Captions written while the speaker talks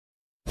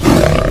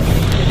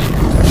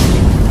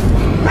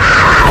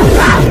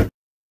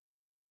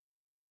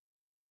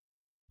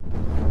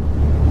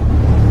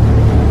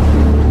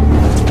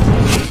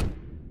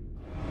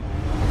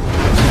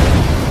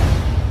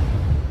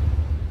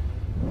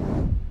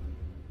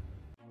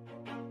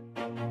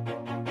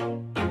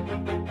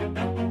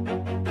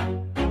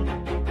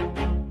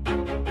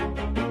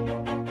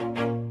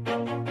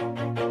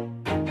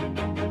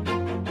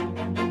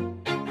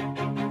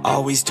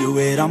always do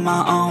it on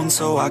my own,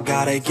 so I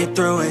gotta get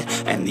through it.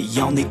 And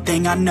the only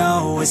thing I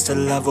know is to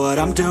love what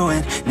I'm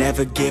doing.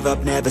 Never give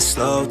up, never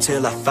slow,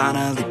 till I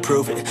finally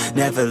prove it.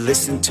 Never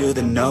listen to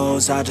the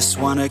no's, I just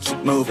wanna keep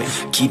moving.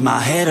 Keep my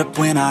head up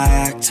when I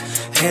act,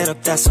 head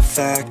up, that's a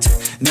fact.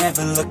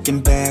 Never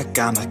looking back,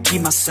 I'ma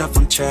keep myself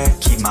on track.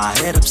 Keep my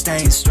head up,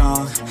 staying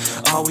strong,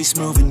 always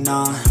moving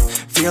on.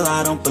 Feel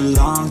I don't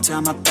belong,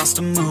 tell my thoughts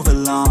to move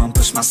along.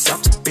 Push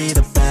myself to be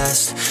the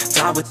best,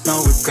 die with no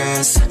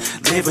regrets.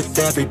 Live with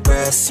every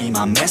breath, see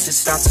my message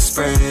start to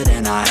spread.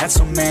 And I had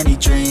so many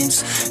dreams,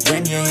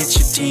 then you hit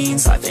your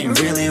teens. Life ain't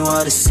really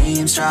what it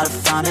seems, try to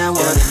find out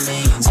what it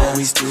means.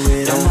 Always do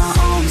it on my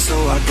own, so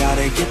I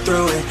gotta get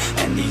through it.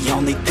 And the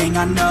only thing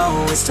I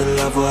know is to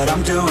love what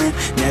I'm doing.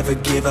 Never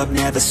give up,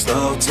 never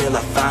slow, till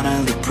I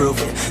finally prove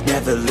it.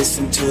 Never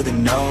listen to the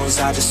no's,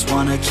 I just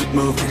wanna keep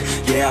moving.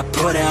 Yeah, I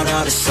put out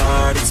all this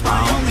art, it's my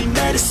only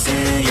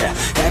medicine. Yeah,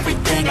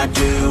 everything I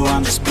do,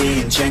 I'm just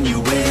being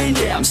genuine.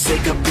 Yeah, I'm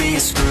sick of being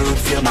screwed,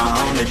 feel my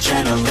own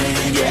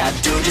adrenaline. Yeah,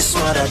 I do just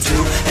what I do,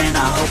 and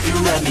I hope you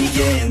let me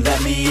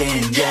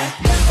in, yeah.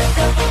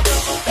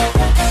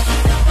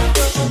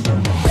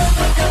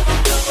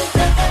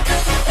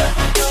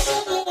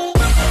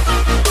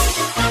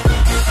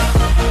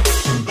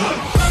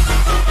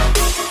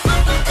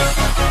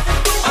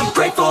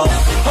 Grateful,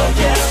 oh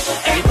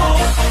yeah, able,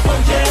 oh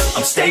yeah,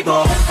 I'm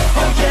stable,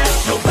 oh yeah,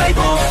 no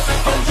label,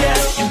 oh yeah,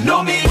 you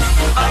know me,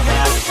 I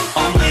have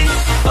only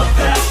a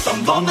path,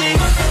 I'm lonely,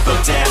 but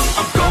damn,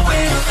 I'm going to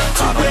win.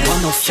 I don't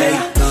want no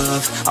fake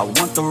love, I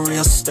want the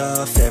real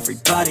stuff.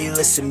 Everybody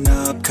listen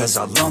up, cause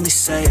I'll only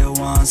say it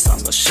once. I'm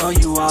gonna show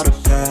you all the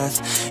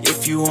path,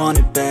 if you want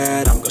it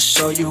bad. I'm gonna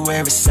show you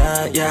where it's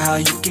at, yeah, how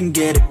you can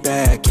get it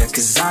back. Yeah,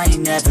 cause I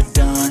ain't never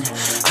done,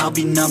 I'll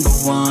be number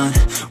one.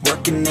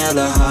 Working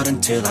hella hard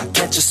until I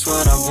get just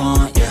what I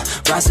want, yeah.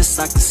 Rises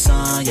like the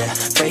sun, yeah,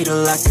 fatal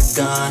like a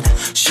gun.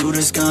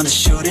 Shooter's gonna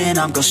shoot and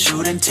I'm gonna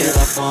shoot until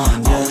I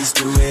won, yeah. Always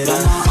do it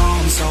on my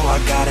own, so I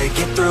gotta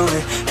get through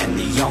it. And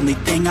the only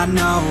thing I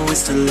know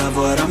is to love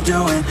what I'm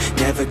doing.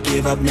 Never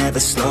give up, never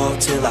slow,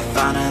 till I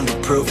finally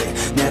prove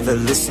it. Never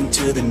listen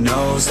to the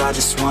no's, I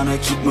just wanna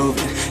keep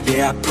moving.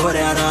 Yeah, I put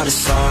out all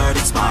this art,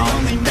 it's my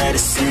only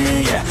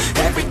medicine. Yeah,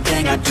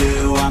 everything I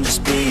do, I'm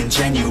just being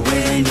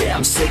genuine. Yeah,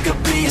 I'm sick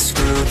of being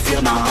screwed,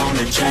 feel my own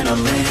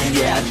adrenaline.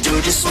 Yeah, I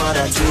do just what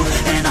I do,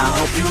 and I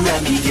hope you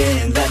let me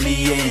in,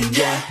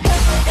 yeah.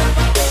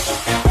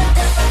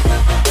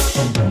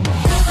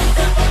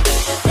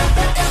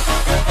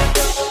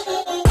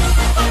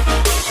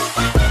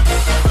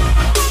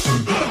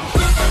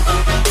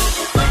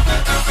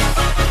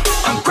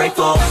 I'm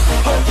grateful,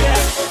 oh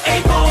yeah,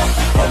 able,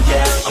 oh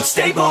yeah, I'm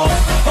stable,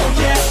 oh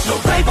yeah, no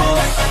label,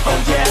 oh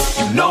yeah,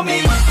 you know me,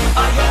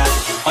 I have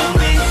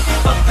only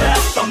a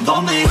path, I'm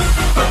lonely,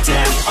 but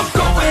damn, I'm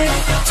going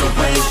to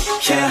win,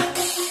 yeah.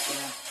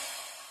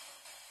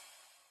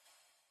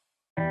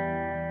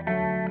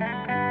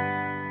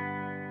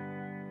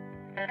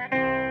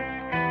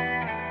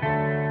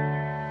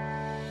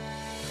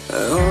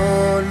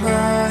 On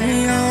my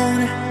own,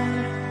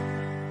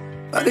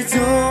 but I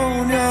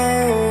don't know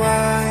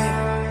why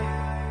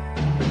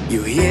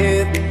you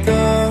hit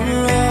the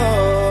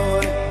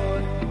road,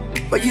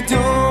 but you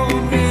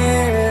don't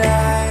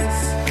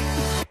realize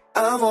I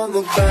won't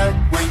look back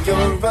when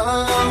you're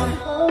around.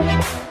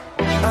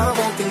 I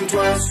won't think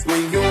twice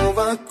when you're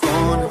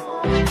gone.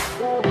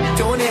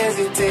 Don't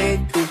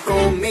hesitate to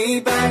call me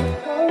back,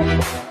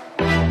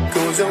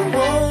 cause I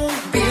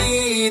won't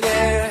be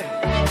there.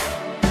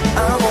 I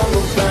won't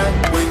look back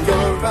when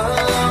you're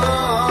around.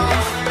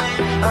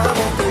 I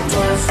won't think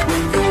twice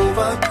when you're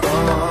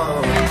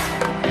gone.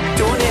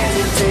 Don't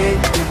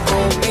hesitate to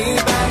call me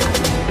back,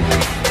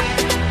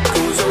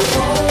 cause I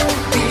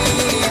won't be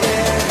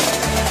there.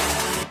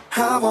 I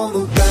won't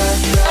look back.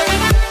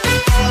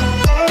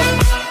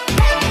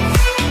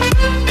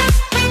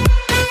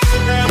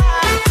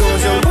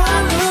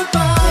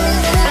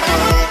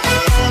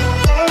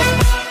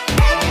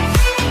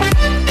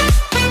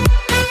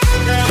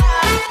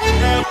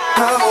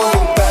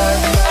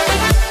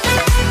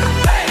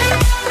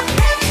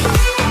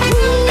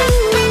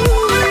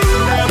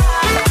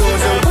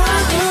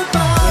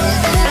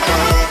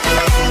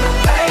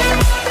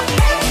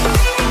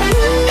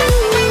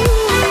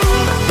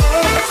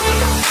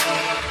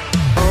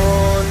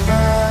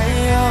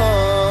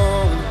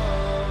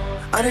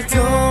 I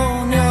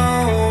don't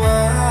know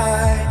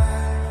why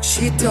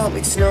she told me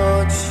it's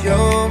not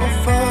your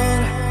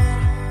fault,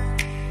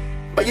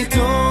 but you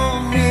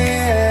don't realize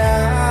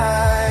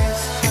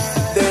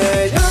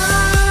that I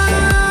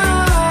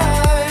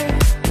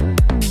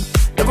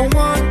never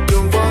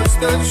wonder what's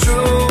the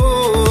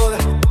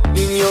truth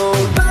in your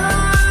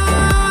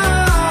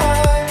eyes.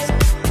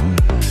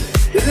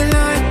 There's a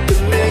light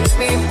that makes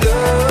me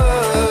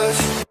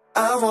blush. I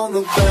won't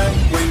look back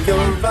when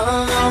you're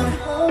around.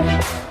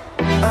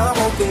 I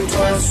won't think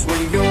twice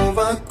when you're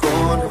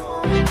gone.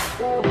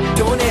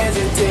 Don't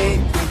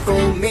hesitate to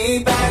call me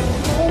back,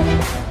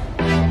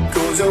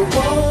 cause I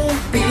won't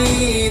be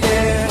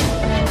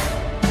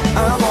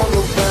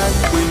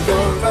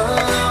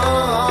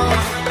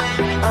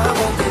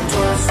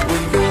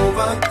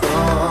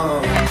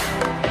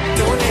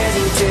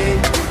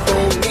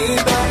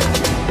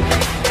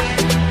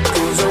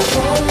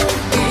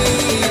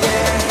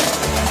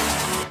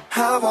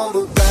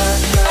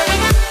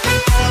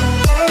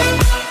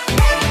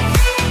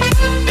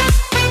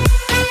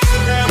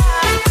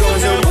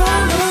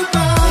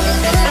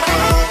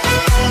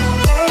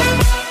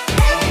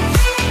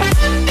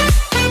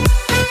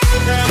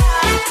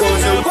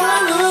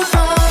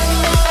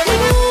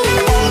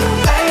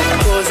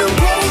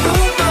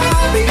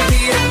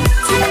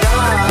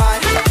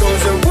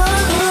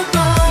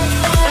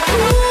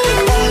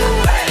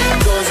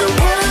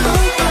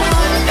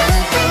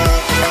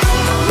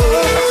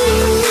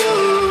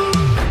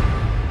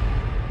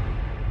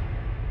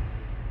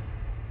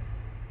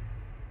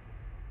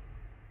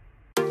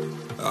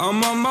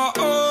I'm on my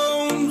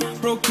own,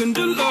 broken and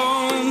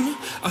alone.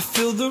 I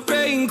feel the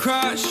rain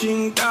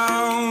crashing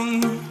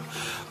down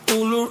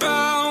all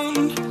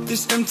around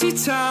this empty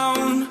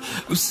town.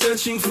 I'm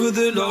searching for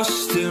the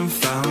lost and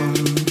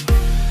found,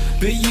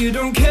 but you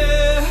don't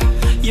care,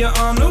 you're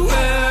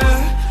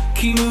unaware.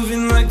 Keep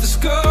moving like the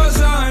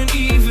scars aren't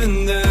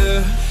even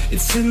there.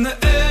 It's in the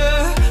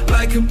air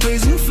like a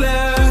blazing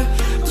flare.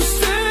 Just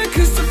stare,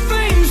 cause the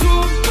flames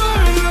will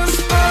burn us.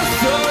 I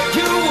thought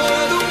you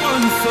were the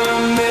one for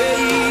me.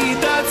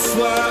 That's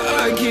why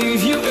I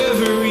gave you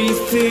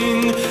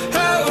everything.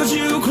 Held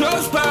you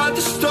close by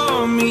the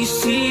stormy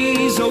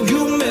seas. Oh,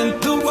 you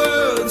meant the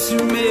world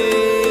to me.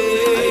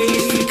 I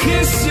used to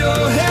kiss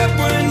your head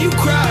when you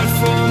cried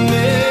for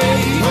me.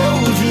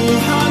 Hold your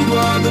hand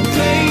while the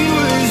pain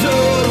was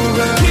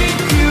over. Keep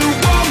you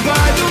warm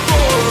by the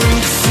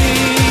roaring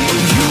sea.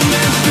 You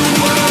meant the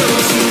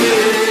world to me.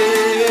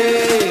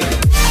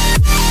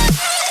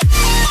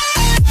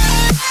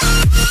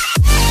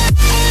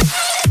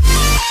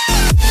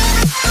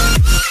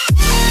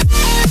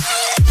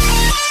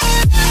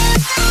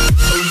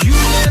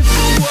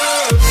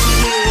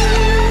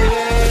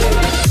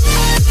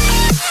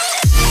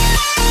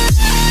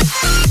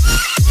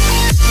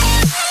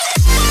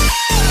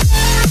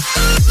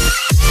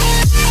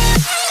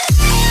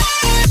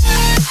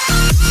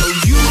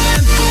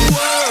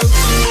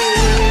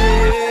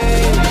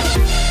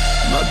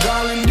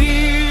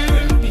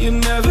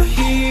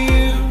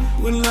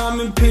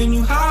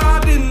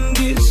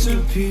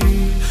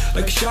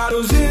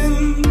 Shadows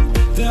in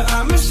the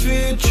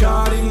atmosphere,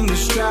 charting the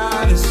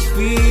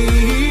stratosphere.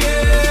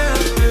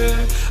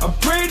 Yeah. I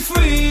prayed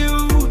for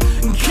you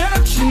and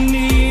kept you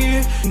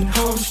near, in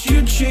hopes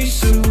you'd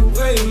chase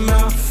away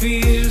my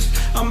fears.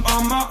 I'm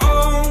on my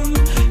own,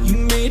 you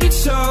made it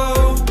so,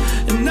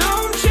 and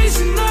now I'm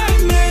chasing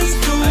nightmares.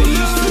 I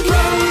used to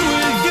run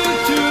with you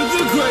through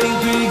the great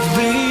big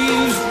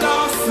leaves,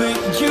 laugh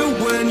at you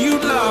when you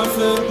laugh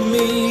at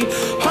me.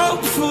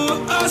 Hope for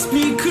us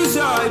because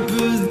I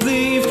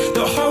believe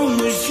the home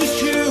was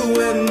just you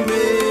and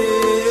me.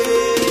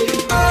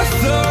 I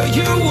thought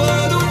you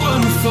were the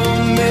one for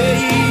me.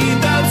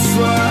 That's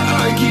why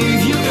I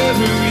gave you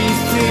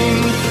everything.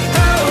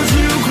 Held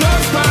you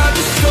close by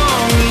the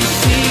stormy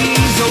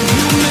seas. Oh,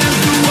 you meant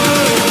the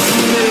world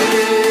to me.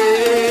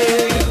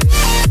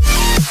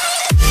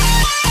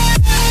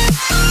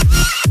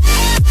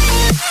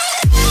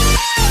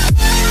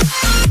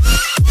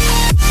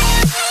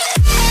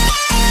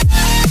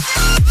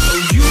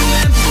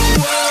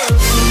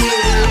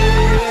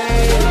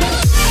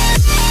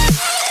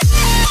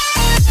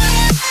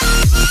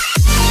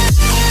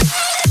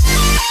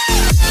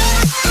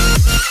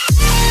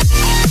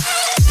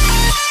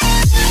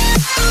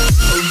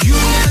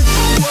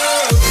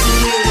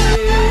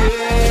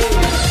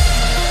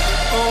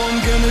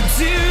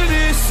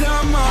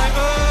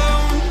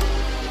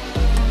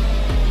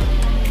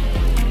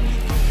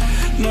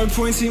 No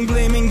point in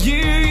blaming you,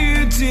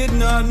 you did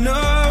not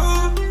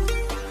know.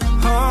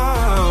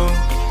 Oh.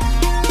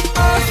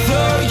 I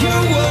thought you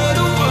were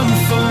the one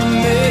for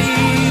me.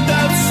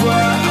 That's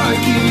why I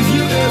gave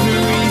you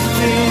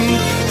everything.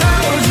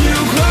 Held you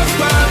close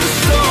by the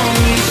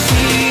stormy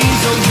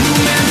seas. Oh, you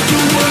meant the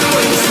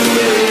world to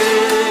me.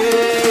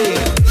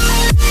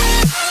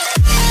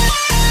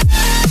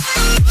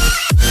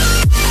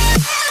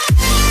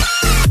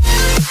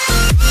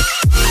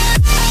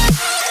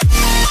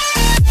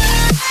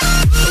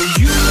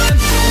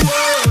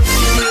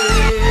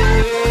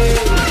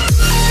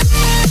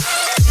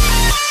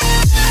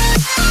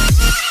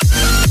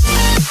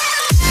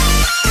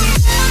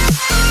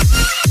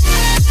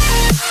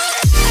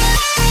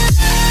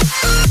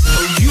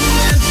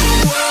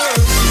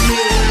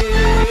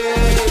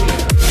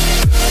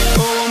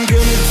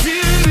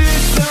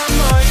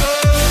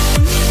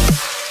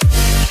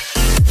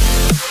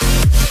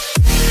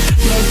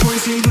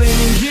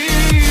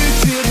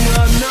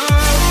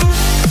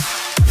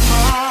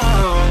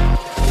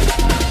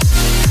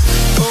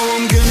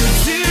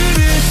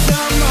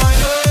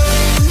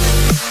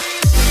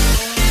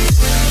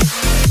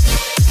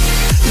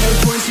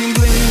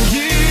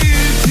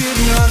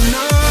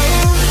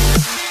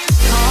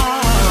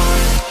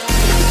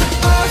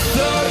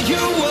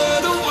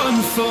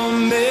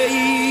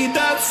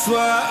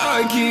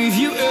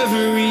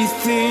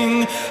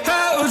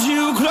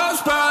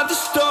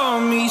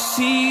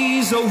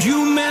 Oh,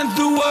 you meant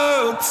the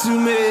world to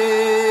me.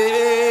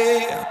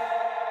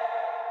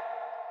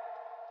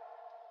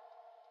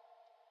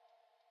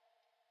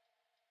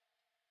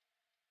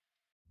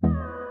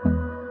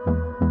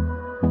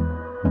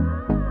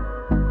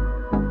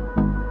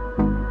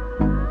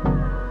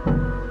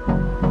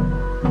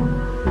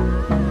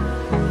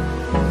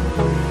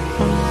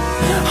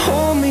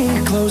 Hold me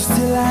close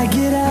till I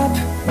get up.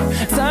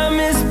 Time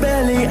is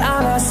barely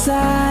on our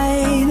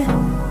side.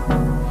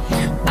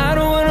 I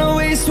don't wanna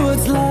waste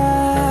what's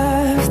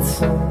left.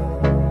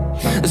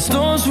 The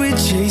storms we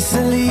chase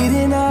are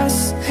leading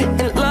us,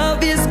 and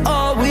love is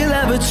all we'll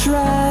ever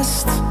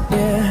trust.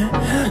 Yeah,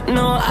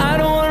 no, I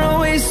don't wanna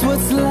waste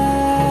what's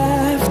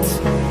left.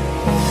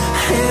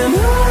 And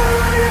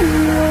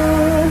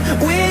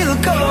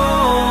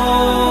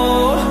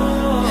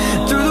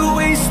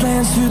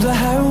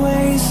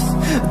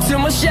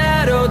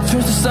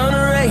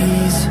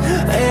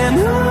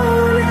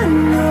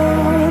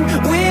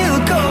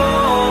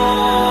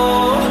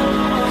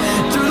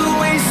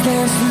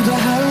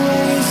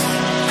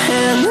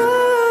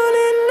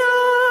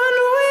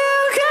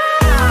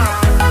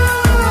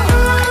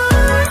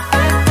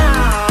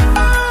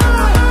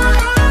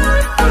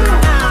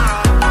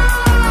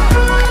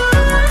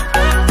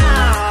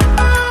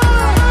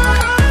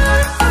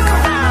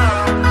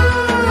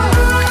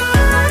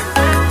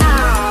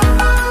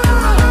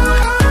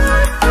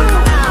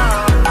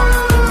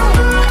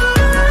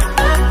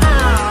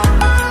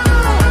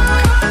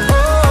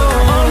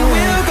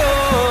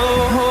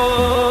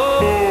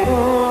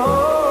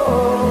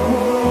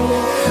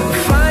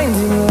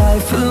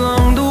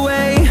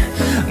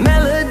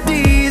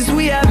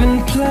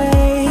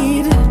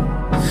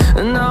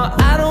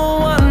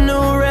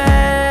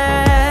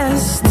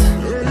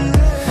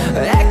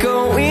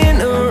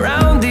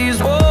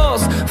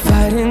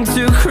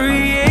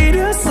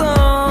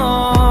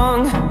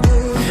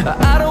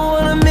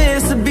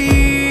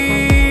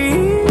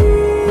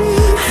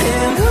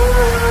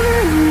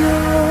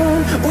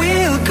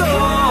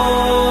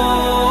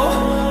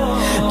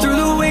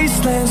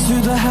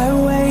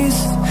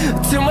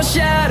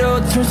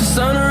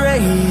sun